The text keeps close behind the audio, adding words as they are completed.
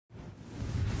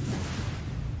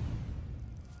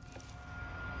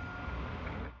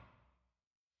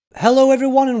Hello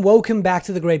everyone and welcome back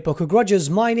to the Great Book of Grudges.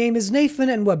 My name is Nathan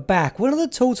and we're back with another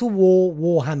Total War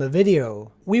Warhammer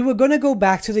video. We were gonna go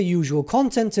back to the usual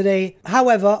content today,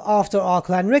 however after our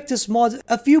Clan Rictus mod,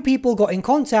 a few people got in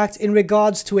contact in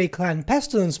regards to a Clan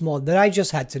Pestilens mod that I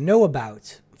just had to know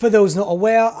about. For those not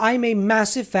aware, I'm a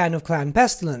massive fan of Clan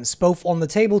Pestilens, both on the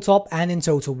tabletop and in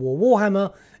Total War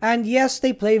Warhammer, and yes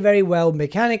they play very well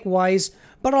mechanic wise,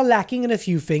 but are lacking in a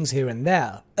few things here and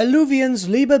there. Alluvians'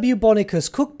 Liber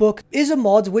Bubonicus cookbook is a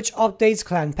mod which updates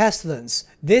Clan Pestilens.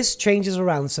 This changes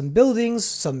around some buildings,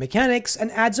 some mechanics,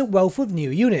 and adds a wealth of new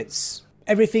units.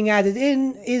 Everything added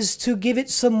in is to give it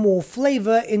some more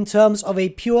flavor in terms of a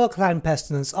pure Clan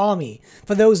Pestilens army.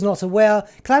 For those not aware,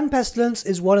 Clan Pestilens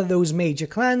is one of those major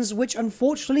clans which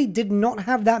unfortunately did not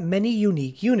have that many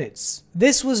unique units.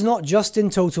 This was not just in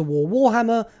Total War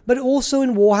Warhammer, but also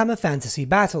in Warhammer Fantasy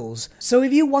Battles, so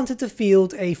if you wanted to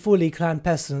field a fully Clan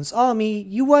Pestilens army,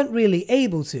 you weren't really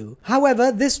able to.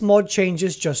 However, this mod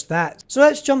changes just that. So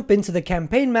let's jump into the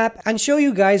campaign map and show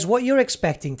you guys what you're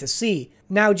expecting to see.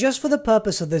 Now just for the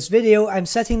purpose of this video, I'm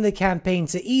setting the campaign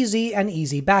to easy and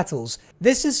easy battles.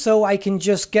 This is so I can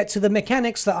just get to the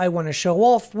mechanics that I want to show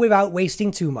off without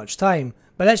wasting too much time.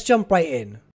 But let's jump right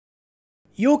in.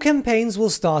 Your campaigns will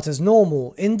start as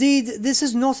normal. Indeed, this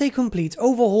is not a complete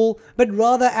overhaul, but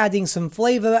rather adding some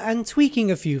flavor and tweaking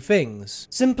a few things.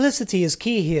 Simplicity is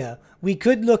key here. We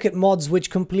could look at mods which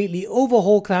completely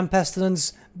overhaul Clan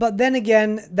Pestilens, but then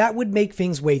again, that would make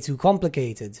things way too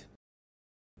complicated.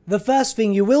 The first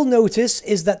thing you will notice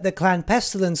is that the Clan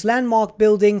Pestilens landmark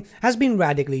building has been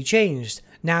radically changed.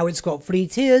 Now it's got 3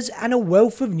 tiers and a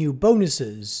wealth of new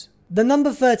bonuses. The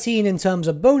number 13 in terms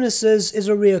of bonuses is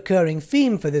a reoccurring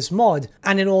theme for this mod,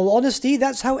 and in all honesty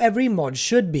that's how every mod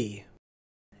should be.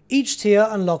 Each tier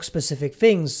unlocks specific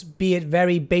things, be it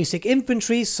very basic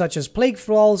infantry such as Plague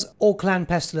Thralls or Clan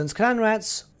Pestilens Clan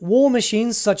Rats, war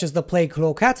machines such as the Plague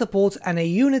Claw Catapult and a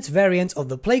unit variant of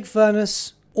the Plague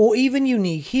Furnace, or even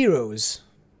unique heroes.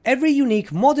 Every unique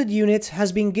modded unit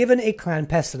has been given a Clan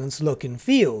Pestilens look and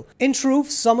feel. In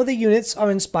truth, some of the units are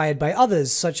inspired by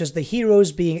others, such as the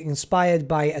heroes being inspired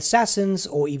by assassins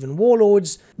or even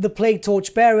warlords, the Plague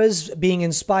Torch Bearers being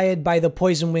inspired by the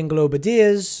Poison Wing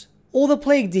Globadiers, or the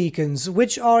Plague Deacons,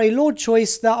 which are a lord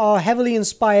choice that are heavily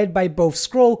inspired by both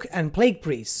Skrulk and Plague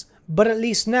Priests. But at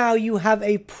least now you have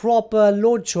a proper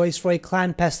lord choice for a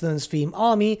Clan Pestilens theme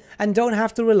army and don't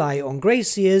have to rely on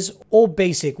Greyseers or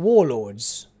basic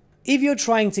warlords. If you're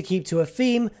trying to keep to a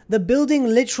theme, the building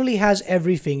literally has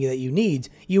everything that you need.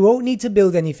 You won't need to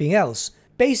build anything else.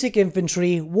 Basic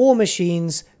infantry, war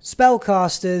machines,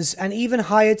 spellcasters, and even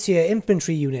higher tier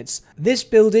infantry units. This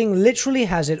building literally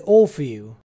has it all for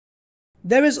you.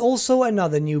 There is also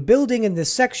another new building in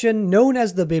this section known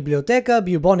as the Bibliotheca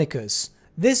Bubonicus.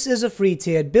 This is a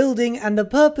 3-tiered building and the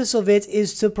purpose of it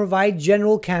is to provide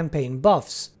general campaign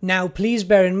buffs. Now please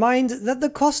bear in mind that the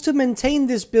cost to maintain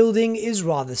this building is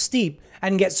rather steep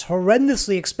and gets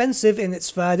horrendously expensive in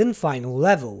its 3rd and final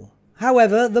level.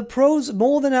 However, the pros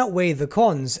more than outweigh the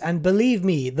cons, and believe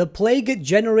me, the plague it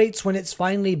generates when it's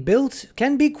finally built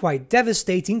can be quite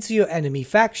devastating to your enemy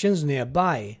factions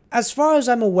nearby. As far as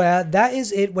I'm aware, that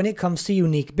is it when it comes to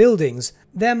unique buildings.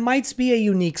 There might be a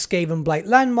unique Skaven Blight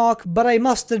landmark, but I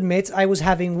must admit I was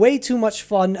having way too much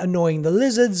fun annoying the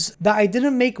lizards that I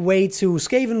didn't make way to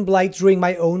Skaven Blight during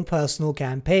my own personal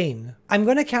campaign. I'm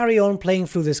going to carry on playing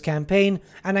through this campaign,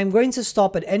 and I'm going to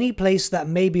stop at any place that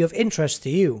may be of interest to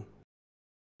you.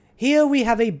 Here we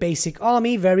have a basic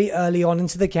army very early on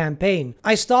into the campaign.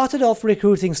 I started off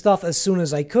recruiting stuff as soon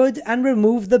as I could and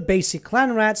removed the basic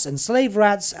clan rats and slave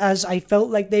rats as I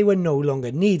felt like they were no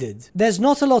longer needed. There's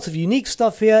not a lot of unique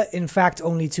stuff here, in fact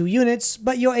only 2 units,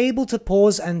 but you're able to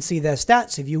pause and see their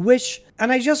stats if you wish,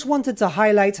 and I just wanted to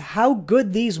highlight how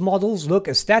good these models look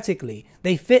aesthetically.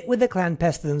 They fit with the Clan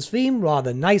Pestilens theme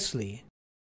rather nicely.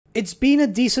 It's been a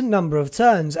decent number of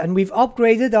turns and we've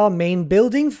upgraded our main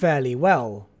building fairly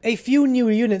well. A few new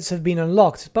units have been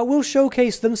unlocked, but we'll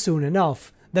showcase them soon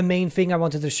enough. The main thing I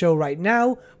wanted to show right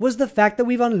now was the fact that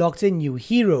we've unlocked a new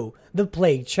hero, the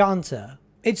Plague Chanter.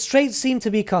 Its traits seem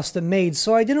to be custom made,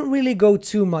 so I didn't really go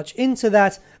too much into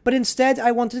that, but instead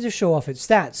I wanted to show off its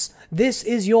stats. This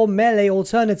is your melee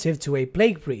alternative to a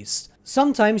Plague Priest.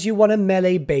 Sometimes you want a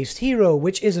melee-based hero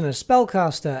which isn't a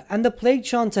spellcaster, and the Plague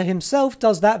Chanter himself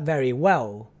does that very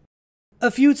well. A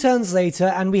few turns later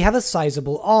and we have a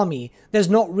sizable army. There's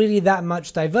not really that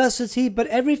much diversity, but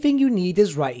everything you need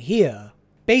is right here.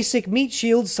 Basic meat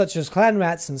shields such as clan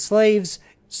rats and slaves,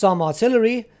 some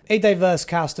artillery, a diverse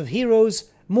cast of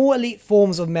heroes, more elite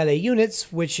forms of melee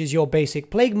units, which is your basic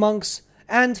plague monks,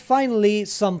 and finally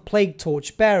some plague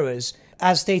torch bearers.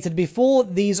 As stated before,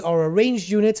 these are a ranged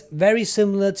unit, very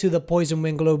similar to the Poison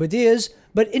Wing Globadiers,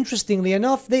 but interestingly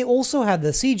enough, they also have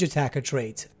the Siege Attacker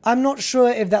trait. I'm not sure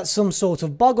if that's some sort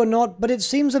of bug or not, but it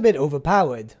seems a bit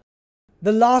overpowered.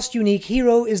 The last unique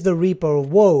hero is the Reaper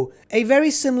of Woe, a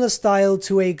very similar style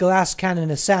to a glass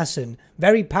cannon assassin,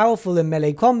 very powerful in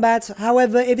melee combat,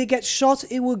 however if it gets shot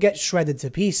it will get shredded to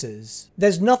pieces.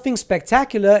 There's nothing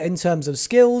spectacular in terms of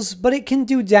skills, but it can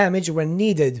do damage when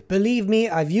needed. Believe me,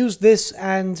 I've used this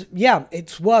and yeah,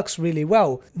 it works really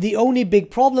well. The only big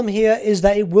problem here is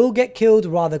that it will get killed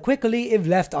rather quickly if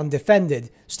left undefended.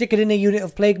 Stick it in a unit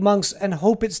of Plague Monks and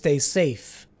hope it stays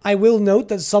safe. I will note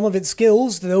that some of its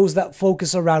skills, those that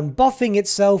focus around buffing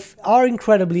itself, are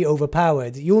incredibly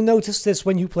overpowered. You'll notice this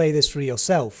when you play this for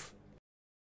yourself.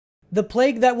 The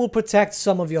plague that will protect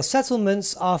some of your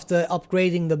settlements after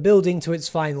upgrading the building to its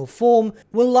final form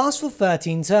will last for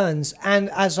 13 turns,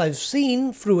 and as I've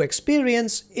seen through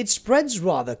experience, it spreads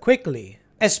rather quickly.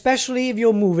 Especially if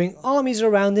you're moving armies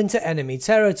around into enemy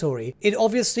territory. It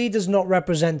obviously does not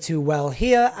represent too well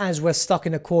here as we're stuck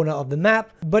in a corner of the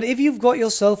map, but if you've got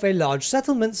yourself a large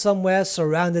settlement somewhere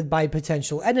surrounded by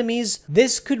potential enemies,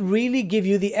 this could really give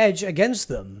you the edge against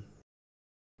them.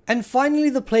 And finally,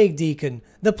 the Plague Deacon.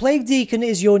 The Plague Deacon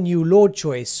is your new Lord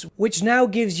choice, which now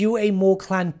gives you a more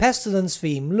Clan Pestilens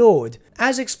theme Lord.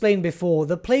 As explained before,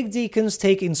 the Plague Deacons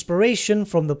take inspiration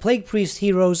from the Plague Priest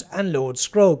heroes and Lord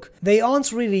Scroke. They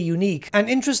aren't really unique, and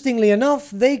interestingly enough,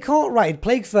 they can't ride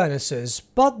Plague Furnaces,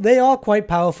 but they are quite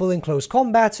powerful in close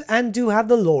combat and do have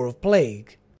the lore of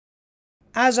Plague.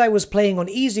 As I was playing on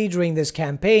easy during this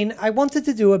campaign, I wanted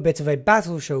to do a bit of a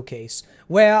battle showcase,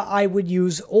 where I would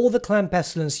use all the Clan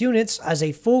Pestilens units as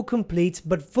a full complete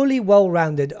but fully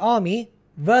well-rounded army,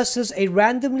 versus a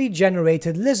randomly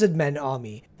generated Lizardmen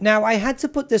army. Now I had to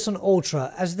put this on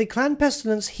Ultra, as the Clan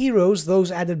Pestilens heroes,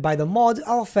 those added by the mod,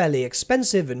 are fairly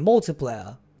expensive in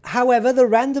multiplayer. However, the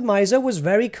randomizer was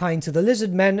very kind to the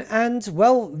Lizardmen and,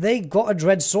 well, they got a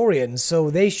Dreadsaurian, so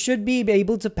they should be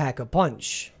able to pack a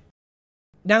punch.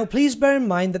 Now please bear in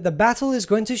mind that the battle is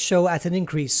going to show at an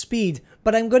increased speed,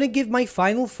 but I'm going to give my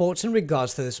final thoughts in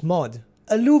regards to this mod.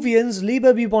 Alluvians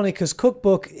Liber Bubonicus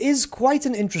cookbook is quite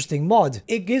an interesting mod.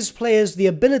 It gives players the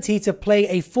ability to play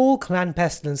a full Clan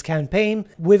Pestilens campaign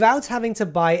without having to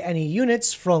buy any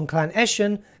units from Clan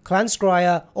Eschen, Clan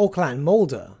Scryer or Clan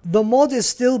Molder. The mod is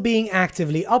still being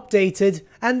actively updated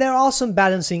and there are some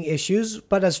balancing issues,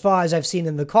 but as far as I've seen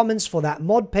in the comments for that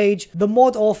mod page, the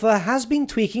mod author has been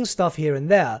tweaking stuff here and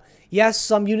there. Yes,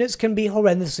 some units can be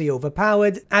horrendously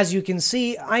overpowered. As you can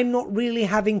see, I'm not really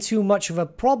having too much of a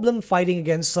problem fighting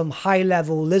against some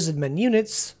high-level Lizardmen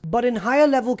units, but in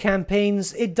higher-level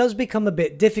campaigns, it does become a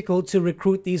bit difficult to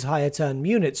recruit these higher-turn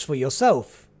units for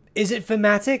yourself. Is it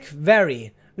thematic?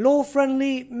 Very.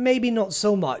 Lore-friendly? Maybe not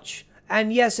so much.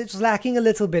 And yes, it's lacking a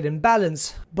little bit in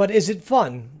balance, but is it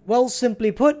fun? Well,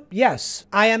 simply put, yes.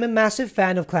 I am a massive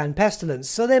fan of Clan Pestilens,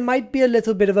 so there might be a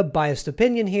little bit of a biased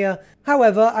opinion here.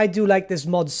 However, I do like this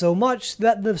mod so much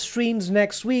that the streams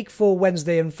next week for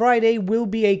Wednesday and Friday will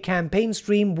be a campaign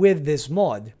stream with this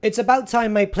mod. It's about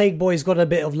time my Plague Boys got a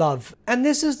bit of love, and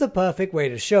this is the perfect way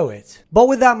to show it. But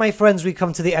with that, my friends, we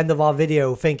come to the end of our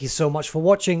video. Thank you so much for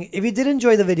watching. If you did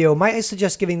enjoy the video, might I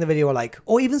suggest giving the video a like,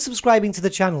 or even subscribing to the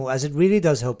channel, as it really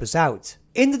does help us out.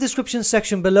 In the description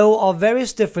section below are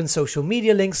various different social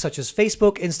media links such as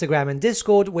Facebook, Instagram and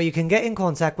Discord, where you can get in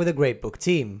contact with the Great Book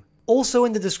team. Also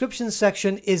in the description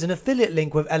section is an affiliate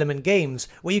link with Element Games,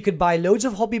 where you could buy loads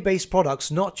of hobby-based products,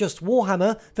 not just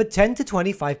Warhammer, for 10 to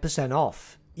 25%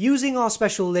 off. Using our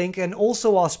special link and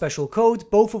also our special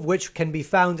code, both of which can be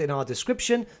found in our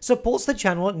description, supports the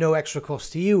channel at no extra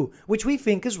cost to you, which we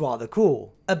think is rather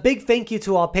cool. A big thank you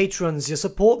to our patrons. Your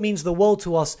support means the world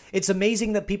to us. It's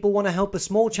amazing that people want to help a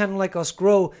small channel like us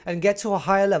grow and get to a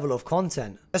higher level of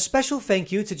content. A special thank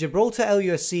you to Gibraltar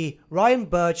LUSC, Ryan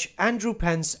Bertsche, Andrew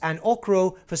Pence and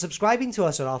Okro for subscribing to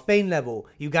us at our Fane level.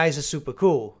 You guys are super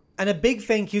cool. And a big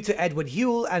thank you to Edward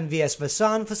Huell and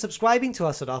VSVasan for subscribing to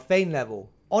us at our Fane level.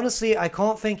 Honestly, I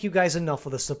can't thank you guys enough for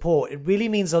the support. It really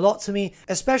means a lot to me,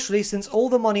 especially since all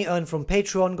the money earned from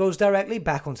Patreon goes directly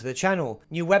back onto the channel.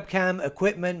 New webcam,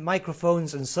 equipment,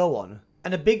 microphones, and so on.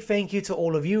 And a big thank you to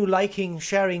all of you liking,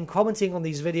 sharing, commenting on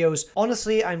these videos.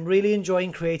 Honestly, I'm really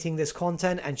enjoying creating this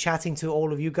content and chatting to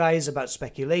all of you guys about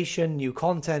speculation, new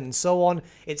content, and so on.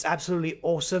 It's absolutely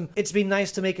awesome. It's been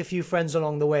nice to make a few friends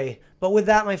along the way. But with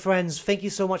that, my friends, thank you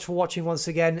so much for watching once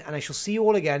again, and I shall see you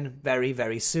all again very,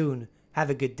 very soon. Have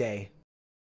a good day.